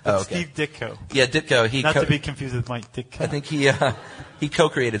Biko. Oh, okay. Steve Ditko. Yeah, Ditko. Not to be confused with Mike Ditko. I think he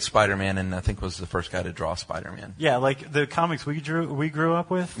co-created Spider-Man, and I think was the first guy to draw Spider-Man. Yeah, like the comics we grew up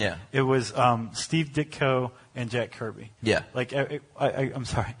with. Yeah. It was Steve Ditko and Jack Kirby. Yeah. Like I'm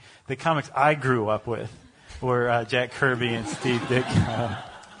sorry, the comics I grew up with were Jack Kirby and Steve Ditko.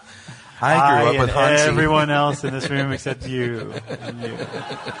 I grew up with and Hansi. Everyone else in this room except you. And you.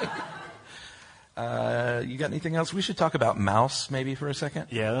 You got anything else? We should talk about Mouse maybe for a second.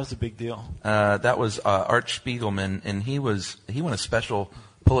 Yeah, that was a big deal. That was Art Spiegelman, and he won a special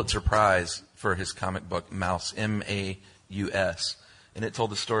Pulitzer Prize for his comic book Mouse, M-A-U-S, and it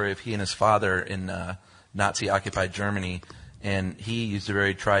told the story of he and his father in Nazi-occupied Germany, and he used a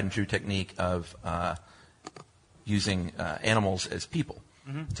very tried and true technique of using animals as people.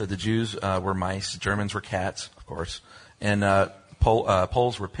 Mm-hmm. So the Jews were mice, Germans were cats, of course, and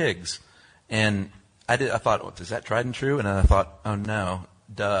Poles were pigs. And I thought, is that tried and true? And then I thought, oh no,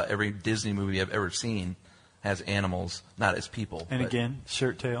 duh, every Disney movie I've ever seen has animals, not as people. And again,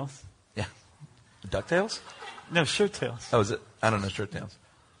 shirt tails. Yeah. DuckTales? No, shirt tails. Oh, is it? I don't know shirt tails.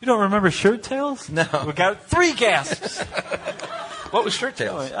 You don't remember shirt tails? No. We got 3 gasps. What was shirt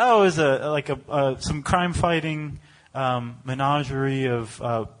tails? Oh, it was some crime fighting menagerie of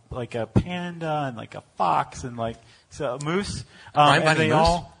like a panda and like a fox and like a moose.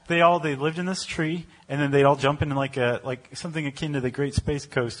 And they lived in this tree, and then they'd all jump into like something akin to the Great Space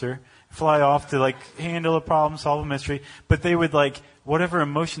Coaster, fly off to like handle a problem, solve a mystery. But they would whatever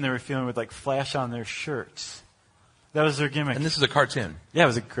emotion they were feeling would flash on their shirts. That was their gimmick. And this is a cartoon. Yeah, it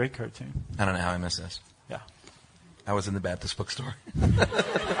was a great cartoon. I don't know how I missed this. Yeah. I was in the Baptist bookstore.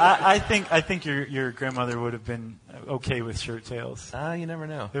 I think your grandmother would have been okay with shirt tails. You never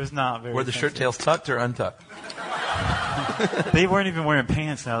know. It was not very. Were the shirt tails tucked or untucked? They weren't even wearing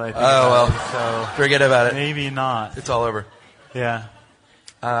pants now that I think about it. So forget about it. Maybe not. It's all over. Yeah.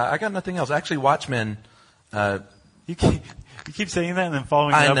 I got nothing else. Actually, Watchmen. You keep saying that and then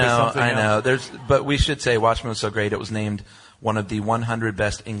following it up with something else. I know. But we should say Watchmen was so great. It was named one of the 100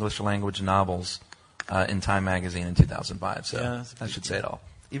 best English language novels in Time magazine in 2005. So yeah, I should say it all.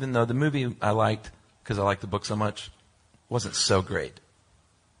 Even though the movie I liked because I liked the book so much, wasn't so great.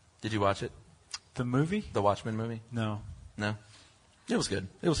 Did you watch it? The movie? The Watchmen movie? No. No? It was good.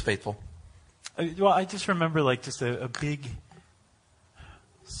 It was faithful. Well, I just remember just a big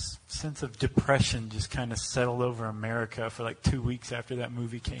sense of depression just kind of settled over America for 2 weeks after that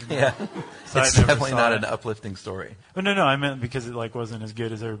movie came out. Yeah. So it's definitely not an uplifting story. Oh, no, I meant because it wasn't as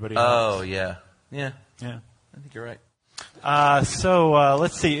good as everybody else. Oh, yeah. Yeah. Yeah. I think you're right. So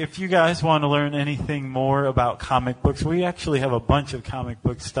let's see. If you guys want to learn anything more about comic books, we actually have a bunch of comic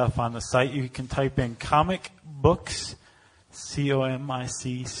book stuff on the site. You can type in comic books,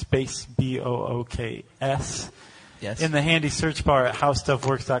 COMIC space BOOKS. Yes. In the handy search bar at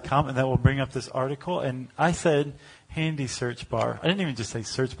howstuffworks.com, and that will bring up this article. And I said handy search bar. I didn't even just say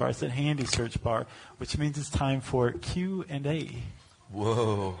search bar. I said handy search bar, which means it's time for Q&A.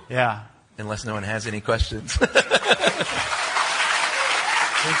 Whoa. Yeah. Unless no one has any questions. Thank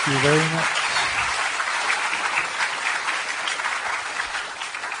you very much.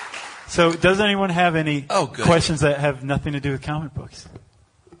 So, does anyone have any questions that have nothing to do with comic books?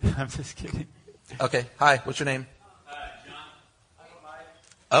 I'm just kidding. Okay. Hi. What's your name? John.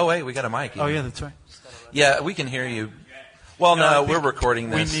 Oh, wait. We got a mic. Oh, yeah, that's right. Yeah, we can hear you. Well, no, we're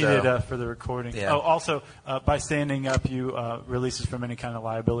recording this. We need it for the recording. Yeah. Oh, also, by standing up, you release us from any kind of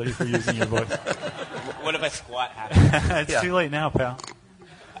liability for using your voice. What if I squat after? It's too late now, pal.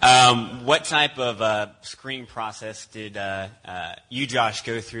 What type of screening process did you, Josh,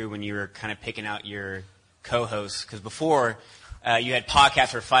 go through when you were kind of picking out your co-hosts? Because before, you had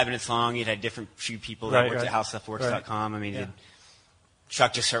podcasts that were 5 minutes long. You had different few people that worked at howstuffworks.com. I mean, did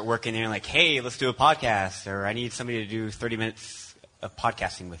Chuck just start working there and hey, let's do a podcast, or I need somebody to do 30 minutes of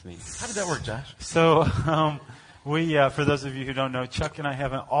podcasting with me? How did that work, Josh? So, we, for those of you who don't know, Chuck and I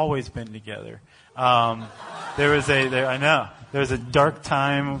haven't always been together. There was a dark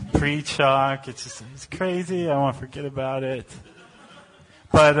time pre-Chuck. It's crazy. I want to forget about it.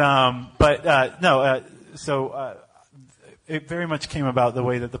 So it very much came about the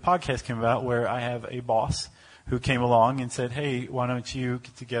way that the podcast came about, where I have a boss who came along and said, hey, why don't you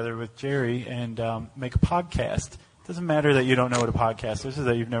get together with Jerry and make a podcast? It doesn't matter that you don't know what a podcast is or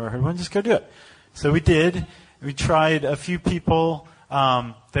that you've never heard one. Just go do it. So we did. We tried a few people.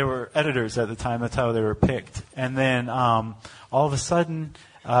 They were editors at the time. That's how they were picked. And then all of a sudden,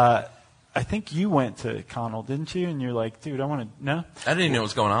 I think you went to Connell, didn't you? And you're like, dude, I want to, no? I didn't even know what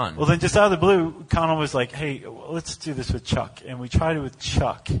was going on. Well, then just out of the blue, Connell was like, hey, let's do this with Chuck. And we tried it with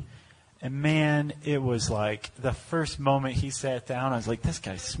Chuck. And man, it was like the first moment he sat down, I was like, this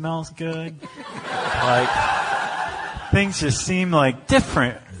guy smells good. Like, things just seem like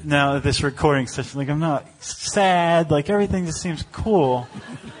different now at this recording session. Like, I'm not sad. Like, everything just seems cool.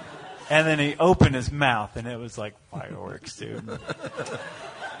 And then he opened his mouth, and it was like fireworks, dude.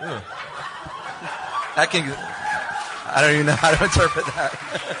 I don't even know how to interpret that.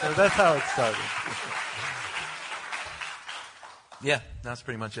 So that's how it started. Yeah, that's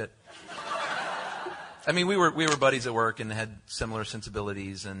pretty much it. I mean, we were buddies at work and had similar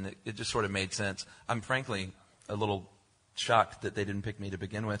sensibilities, and it just sort of made sense. I'm frankly a little shocked that they didn't pick me to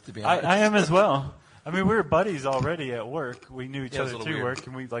begin with, to be honest. I am as well. I mean, we were buddies already at work. We knew each other through work,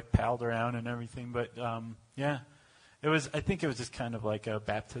 and we like palled around and everything. But yeah, it was. I think it was just kind of like a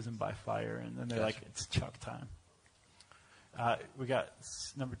baptism by fire, and then they're like, "It's Chuck time." We got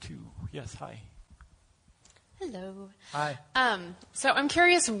number 2. Yes, hi. Hello. Hi. So I'm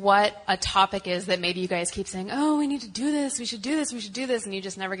curious what a topic is that maybe you guys keep saying, "Oh, we need to do this. We should do this. We should do this," and you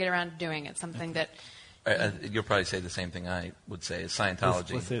just never get around to doing it. Something that. You'll probably say the same thing I would say, is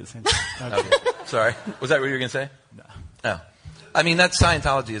Scientology. Let's say the same thing. Okay. Sorry. Was that what you were going to say? No. Oh. I mean, that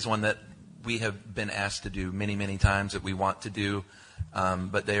Scientology is one that we have been asked to do many, many times, that we want to do,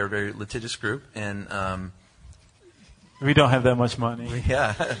 but they are a very litigious group, and we don't have that much money.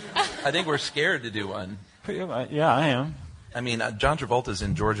 Yeah. I think we're scared to do one. Yeah, I am. I mean, John Travolta's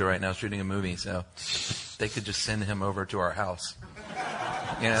in Georgia right now shooting a movie, so they could just send him over to our house.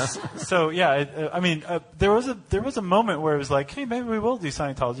 You know? So yeah, I mean, there was a moment where it was like, hey, maybe we will do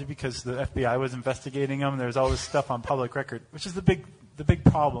Scientology because the FBI was investigating them. There's all this stuff on public record, which is the big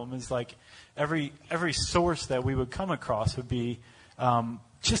problem. Is like every source that we would come across would be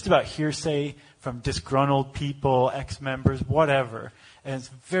just about hearsay from disgruntled people, ex-members, whatever, and it's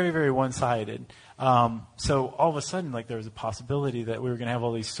very, very one-sided. So all of a sudden, like, there was a possibility that we were going to have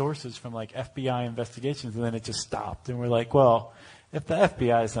all these sources from like FBI investigations, and then it just stopped, and we're like, well, if the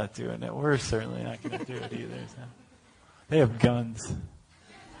FBI is not doing it, we're certainly not going to do it either. So. They have guns.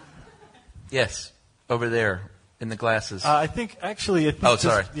 Yes, over there in the glasses. I think actually.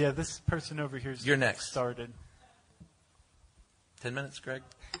 Sorry. Yeah, this person over here. You're next. Started. 10 minutes, Greg.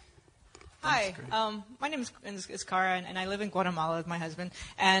 Hi, my name is Cara, and I live in Guatemala with my husband.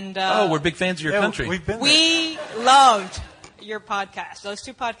 And we're big fans of your country. We loved your podcast. Those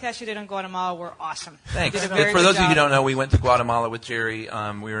 2 podcasts you did on Guatemala were awesome. Thanks. You did a very For good those of you job. who don't know, we went to Guatemala with Jerry.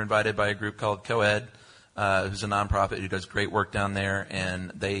 We were invited by a group called Co-Ed, who's a nonprofit who does great work down there,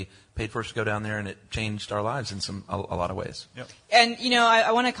 and they paid for us to go down there, and it changed our lives in a lot of ways. Yep. And,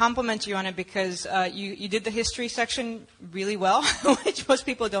 I want to compliment you on it because you did the history section really well, which most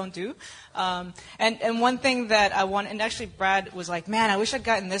people don't do. And one thing that I want, and actually Brad was like, man, I wish I'd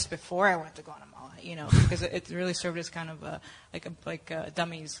gotten this before I went to Guatemala, because it really served as kind of like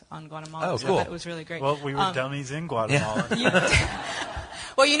dummies on Guatemala. Oh, so cool. It was really great. Well, we were dummies in Guatemala. Yeah.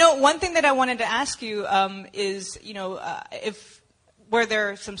 Well, one thing that I wanted to ask you is, were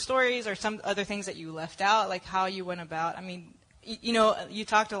there some stories or some other things that you left out, like how you went about? I mean, you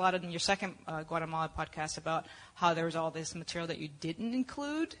talked a lot in your second Guatemala podcast about how there was all this material that you didn't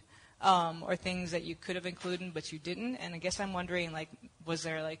include, or things that you could have included but you didn't. And I guess I'm wondering, like, was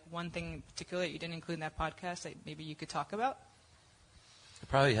there like one thing in particular that you didn't include in that podcast that maybe you could talk about? It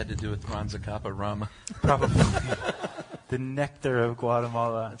probably had to do with Ranzacapa rum. Probably. The nectar of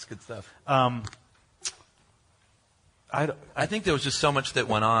Guatemala. That's good stuff. I think there was just so much that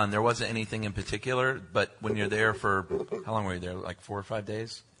went on. There wasn't anything in particular, but when you're there for, how long were you there? Like 4 or 5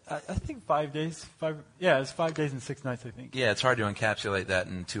 days? I think 5 days. Yeah, it was 5 days and 6 nights, I think. Yeah, it's hard to encapsulate that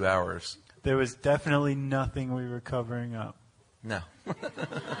in 2 hours. There was definitely nothing we were covering up. No.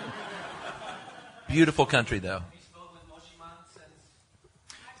 Beautiful country, though.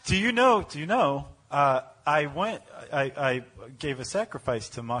 Do you know? I gave a sacrifice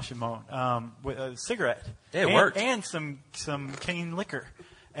to Mashimon with a cigarette. Yeah, it worked. And some cane liquor.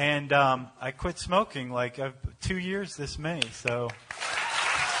 And I quit smoking like 2 years this May. So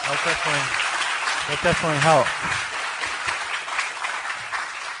that definitely helped.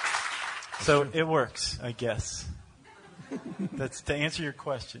 So it works, I guess. That's to answer your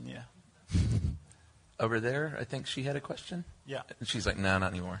question, yeah. Over there, I think she had a question. Yeah. And she's like, no, not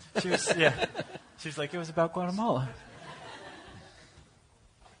anymore. She was like, it was about Guatemala.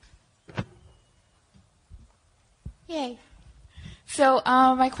 Yay. So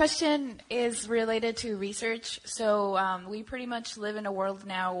my question is related to research. So we pretty much live in a world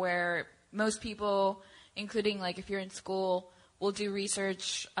now where most people, including like if you're in school, will do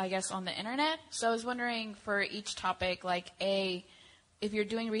research, I guess, on the internet. So I was wondering for each topic, like if you're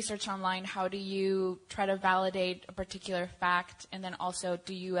doing research online, how do you try to validate a particular fact? And then also,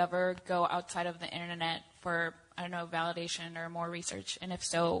 do you ever go outside of the internet for, I don't know, validation or more research? And if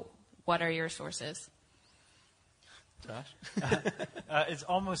so, what are your sources? Josh? It's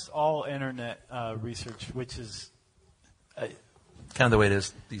almost all internet research, which is kind of the way it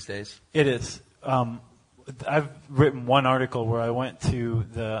is these days. It is. I've written one article where I went to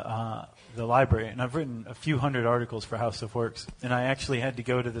the library, and I've written a few hundred articles for House of Works, and I actually had to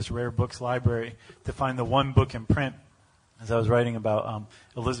go to this rare books library to find the one book in print. As I was writing about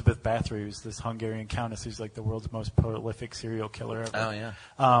Elizabeth Bathory, who's this Hungarian countess who's like the world's most prolific serial killer ever. Oh yeah.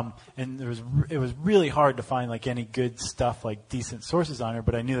 And it was really hard to find like any good stuff, like decent sources on her.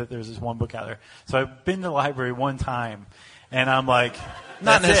 But I knew that there was this one book out there. So I've been to the library one time, and I'm like,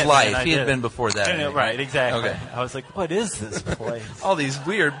 not in his life. Man, he had been before that. And, right, exactly. Okay. I was like, what is this place? All these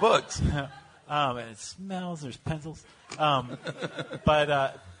weird books. And it smells. There's pencils.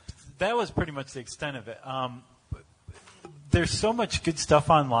 But that was pretty much the extent of it. There's so much good stuff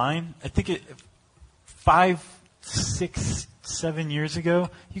online. I think 5, 6, 7 years ago,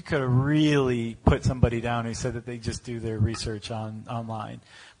 you could have really put somebody down who said that they just do their research online.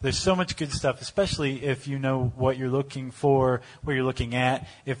 There's so much good stuff, especially if you know what you're looking for, what you're looking at.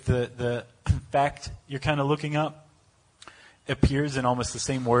 If the fact you're kind of looking up appears in almost the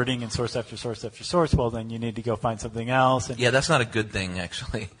same wording in source after source after source, well, then you need to go find something else. And yeah, that's not a good thing,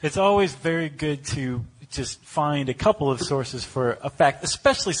 actually. It's always very good to just find a couple of sources for a fact,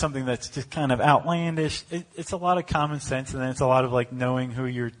 especially something that's just kind of outlandish. It's a lot of common sense, and then it's a lot of like knowing who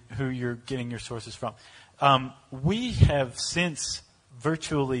you're getting your sources from. We have since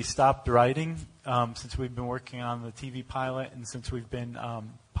virtually stopped writing since we've been working on the TV pilot, and since we've been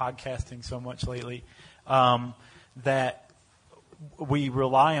podcasting so much lately, that we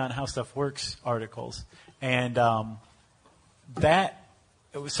rely on How Stuff Works articles, and so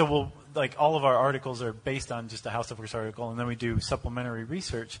we'll. Like all of our articles are based on just a House of Works article, and then we do supplementary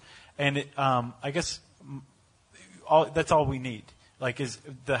research. And I guess that's all we need. Like is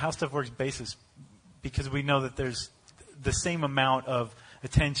the House of Works basis, because we know that there's the same amount of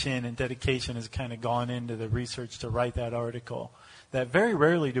attention and dedication has kind of gone into the research to write that article. That very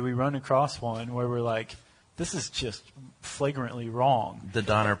rarely do we run across one where we're like, this is just flagrantly wrong. The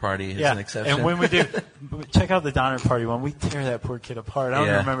Donner Party is an exception. And when we do, check out the Donner Party one. We tear that poor kid apart. I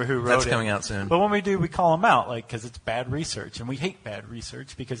don't remember who wrote it. That's coming out soon. But when we do, we call them out, like, because it's bad research. And we hate bad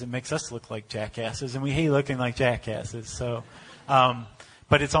research because it makes us look like jackasses, and we hate looking like jackasses. So,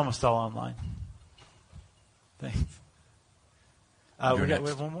 but it's almost all online. Thanks. We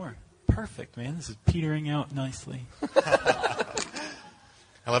have one more. Perfect, man. This is petering out nicely.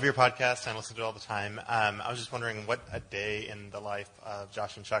 I love your podcast. I listen to it all the time. I was just wondering what a day in the life of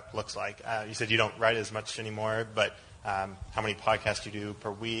Josh and Chuck looks like. You said you don't write as much anymore, but how many podcasts you do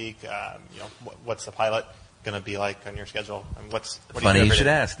per week? What's the pilot going to be like on your schedule? And what Funny you should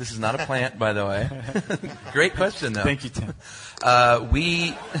ask. This is not a plant, by the way. Great question, though. Thank you, Tim.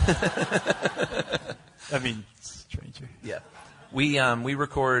 Stranger. Yeah. We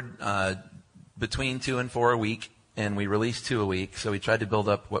record between 2 and 4 a week. And we release 2 a week, so we tried to build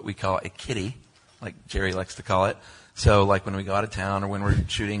up what we call a kitty, like Jerry likes to call it. So like when we go out of town or when we're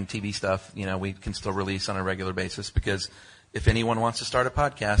shooting TV stuff, we can still release on a regular basis, because if anyone wants to start a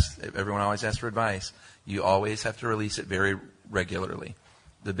podcast, everyone always asks for advice. You always have to release it very regularly.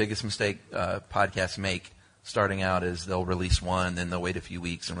 The biggest mistake podcasts make starting out is they'll release one, then they'll wait a few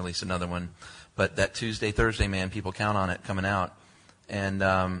weeks and release another one. But that Tuesday, Thursday, man, people count on it coming out. And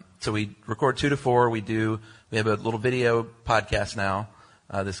so we record 2 to 4. We have a little video podcast now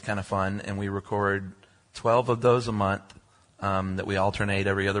that's kind of fun, and we record 12 of those a month that we alternate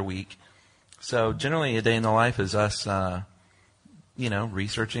every other week. So generally a day in the life is us,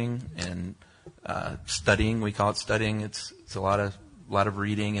 researching and studying. We call it studying. It's a lot of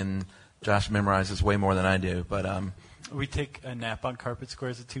reading, and Josh memorizes way more than I do. But we take a nap on carpet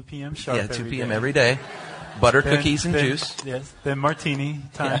squares at 2 p.m. sharp. Yeah, 2 p.m. every day. Butter, cookies, and juice. Yes. Then martini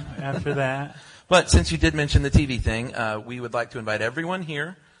time after that. But since you did mention the TV thing, we would like to invite everyone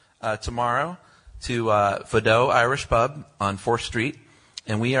here tomorrow to Fado Irish Pub on 4th Street.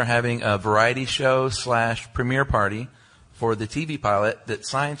 And we are having a variety show / premiere party for the TV pilot that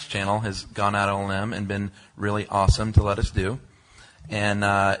Science Channel has gone out on them and been really awesome to let us do. And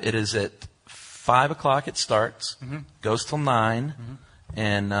it is at 5 o'clock it starts, goes till 9.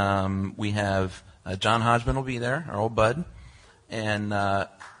 And we have John Hodgman will be there, our old bud. And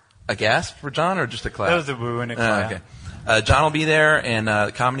a gasp for John or just a clap? That was a woo and a clap. Okay. John will be there,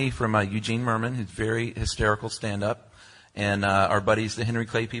 and comedy from Eugene Merman, who's very hysterical stand-up. And our buddies, the Henry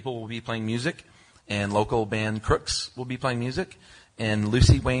Clay people, will be playing music. And local band Crooks will be playing music. And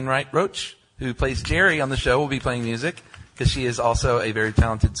Lucy Wainwright Roach, who plays Jerry on the show, will be playing music because she is also a very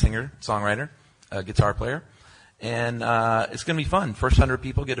talented singer, songwriter, guitar player. And it's going to be fun. First 100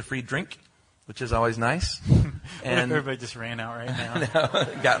 people get a free drink, which is always nice. And everybody just ran out right now.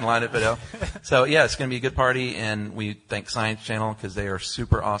 Got in line at Fidel. So, yeah, it's going to be a good party. And we thank Science Channel because they are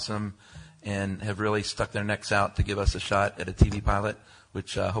super awesome and have really stuck their necks out to give us a shot at a TV pilot,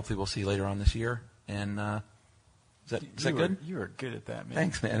 which hopefully we'll see later on this year. And is that good? You were good at that, man.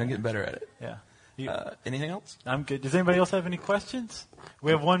 Thanks, man. I'm getting better at it. Yeah. Anything else? I'm good. Does anybody else have any questions?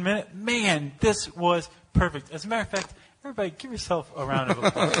 We have 1 minute. Man, this was perfect. As a matter of fact, everybody give yourself a round of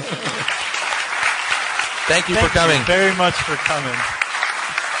applause. Thank you for coming. Thank you very much for coming.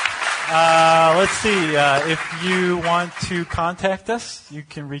 Let's see. If you want to contact us, you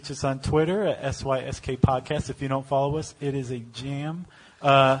can reach us on Twitter at SYSK Podcast. If you don't follow us, it is a jam.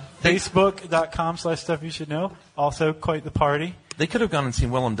 Facebook.com/Stuff You Should Know. Also quite the party. They could have gone and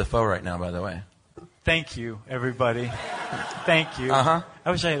seen Willem Dafoe right now, by the way. Thank you, everybody. Thank you. Uh-huh.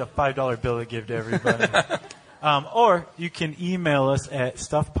 I wish I had a $5 bill to give to everybody. Or you can email us at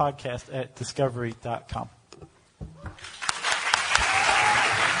stuffpodcast@discovery.com.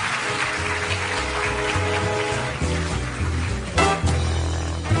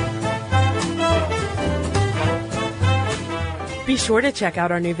 Be sure to check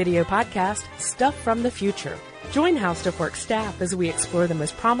out our new video podcast, Stuff from the Future. Join How Stuff Works staff as we explore the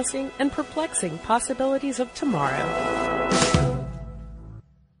most promising and perplexing possibilities of tomorrow.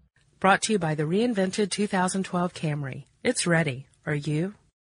 Brought to you by the reinvented 2012 Camry. It's ready. Are you?